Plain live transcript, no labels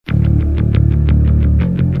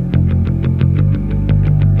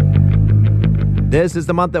This is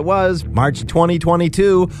the month that was, March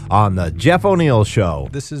 2022, on The Jeff O'Neill Show.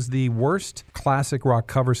 This is the worst classic rock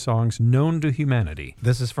cover songs known to humanity.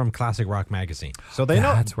 This is from Classic Rock Magazine. So they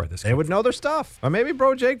know. That's where this They would know their stuff. Or maybe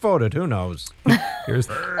Bro Jake voted. Who knows? Here's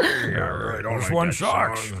This one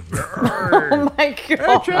sucks. Oh my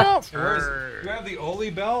God. you have the Oli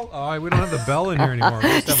bell? We don't have the bell in here anymore.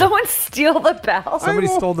 Someone steal the bell. Somebody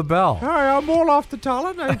stole the bell. Hi, I'm all off the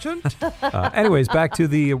talent agent. Anyways, back to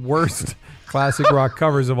the worst classic rock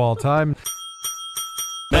covers of all time.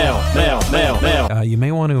 Mail. You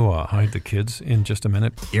may want to hide the kids in just a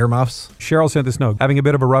minute. Earmuffs. Cheryl sent this note. Having a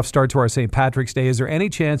bit of a rough start to our St. Patrick's Day. Is there any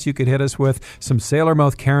chance you could hit us with some Sailor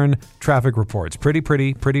Mouth Karen traffic reports? Pretty,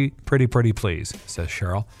 please, says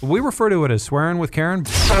Cheryl. We refer to it as Swearin with Karen.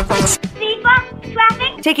 Seafox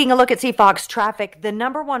traffic? Taking a look at Seafox traffic, the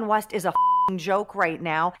number one west is a joke right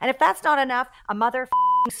now. And if that's not enough, a mother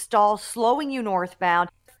stall slowing you northbound.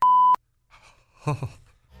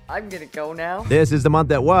 I'm gonna go now. This is the month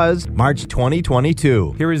that was, March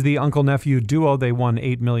 2022. Here is the uncle-nephew duo. They won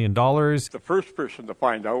 $8 million. The first person to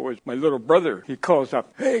find out was my little brother. He calls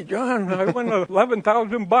up, "Hey, John, I won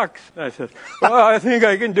 $11,000. I said, "Well, I think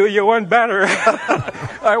I can do you one better."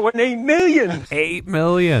 I won $8 million. $8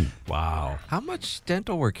 million. Wow. How much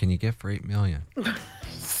dental work can you get for $8 million?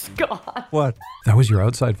 Scott. What? That was your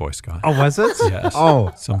outside voice, Scott. Oh, was it? Yes.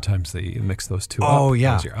 Oh. Sometimes they mix those two up. Oh, yeah.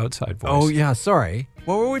 That was your outside voice. Oh, yeah, sorry.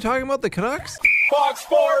 What were we talking about? The Canucks? Fox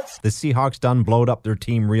Sports. The Seahawks done blowed up their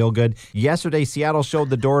team real good. Yesterday, Seattle showed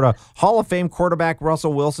the door to Hall of Fame quarterback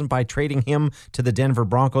Russell Wilson by trading him to the Denver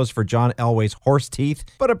Broncos for John Elway's horse teeth.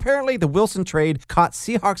 But apparently the Wilson trade caught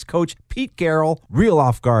Seahawks coach Pete Carroll real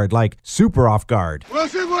off guard, like super off guard.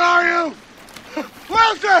 Wilson, where are you?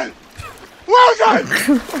 Wilson!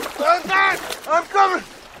 Wilson! Wilson! I'm coming!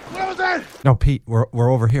 Wilson! No, Pete,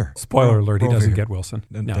 we're over here. Spoiler alert, he We're over doesn't here. get Wilson.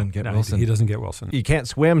 Doesn't get Wilson. He doesn't get Wilson. You can't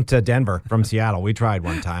swim to Denver from Seattle. We tried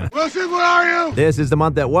one time. Wilson, where are you? This is the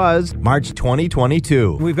month that was, March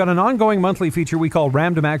 2022. We've got an ongoing monthly feature we call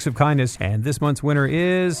Random Acts of Kindness, and this month's winner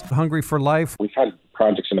is Hungry for Life. We've had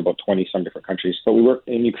projects in about 20-some different countries. But we work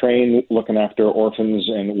in Ukraine looking after orphans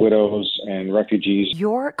and widows and refugees.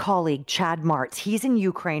 Your colleague, Chad Martz, he's in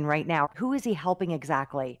Ukraine right now. Who is he helping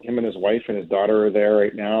exactly? Him and his wife and his daughter are there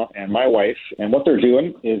right now, and my wife. And what they're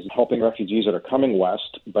doing is helping refugees that are coming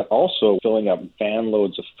west, but also filling up van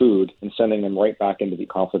loads of food and sending them right back into the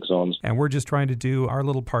conflict zones. And we're just trying to do our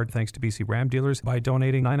little part, thanks to BC Ram Dealers, by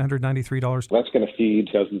donating $993. That's going to feed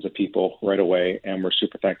dozens of people right away, and we're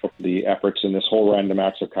super thankful for the efforts. And this whole Random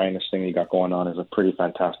Acts of Kindness thing you got going on is a pretty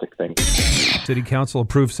fantastic thing. City Council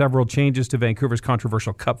approved several changes to Vancouver's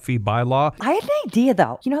controversial cup fee bylaw. I had an idea,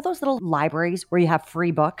 though. You know those little libraries where you have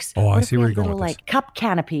free books? Oh, What I if see we where had you're going little, with this. cup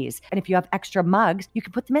canopies. And if you have extra mugs, you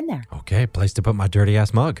can put them in there. Okay, place to put my dirty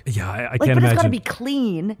ass mug. Yeah, I But can't it's got to imagine. be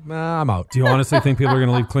clean. I'm out. Do you honestly think people are going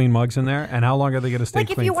to leave clean mugs in there? And how long are they going to stay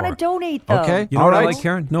Like if clean you for? want to donate them. Okay. You know All what I right. like,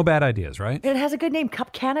 Karen? No bad ideas, right? It has a good name,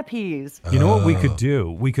 Cup Canopies. You know what we could do?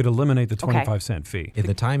 We could eliminate the 25-cent fee. In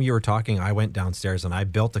the time you were talking, I went downstairs and I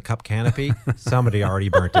built a cup canopy. Somebody already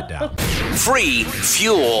burnt it down. Free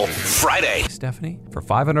Fuel Friday. Stephanie, for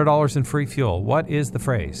 $500 in free fuel, what is the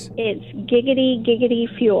phrase? It's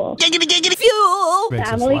giggity fuel. Giggity fuel.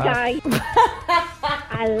 Makes us Family laugh. Guy.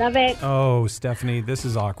 I love it. Oh, Stephanie, this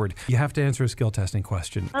is awkward. You have to answer a skill testing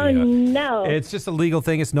question. Oh, no. It's just a legal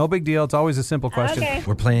thing. It's no big deal. It's always a simple question. Okay.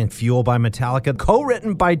 We're playing Fuel by Metallica,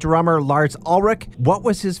 co-written by drummer Lars Ulrich. What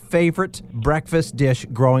was his favorite breakfast dish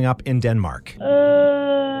growing up in Denmark?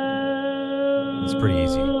 It's pretty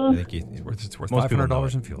easy. I think It's worth most people know $500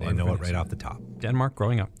 it. in fuel. They know it right off the top. Denmark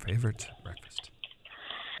growing up, favorite breakfast.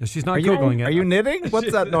 She's not Are you, Googling it. are you knitting?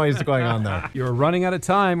 What's that noise going on there? You're running out of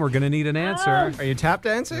time. We're going to need an answer. Are you tap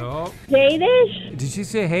dancing? No. Danish? Did she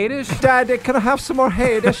say Hadish? Daddy, can I have some more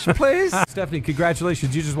Hadish, please? Stephanie,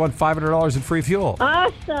 congratulations. You just won $500 in free fuel.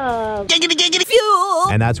 Awesome. Giggity fuel.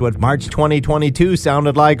 And that's what March 2022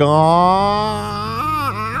 sounded like on...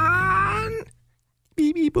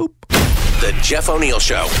 Beep, beep, boop. The Jeff O'Neill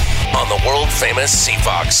Show on the world famous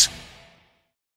Seafox.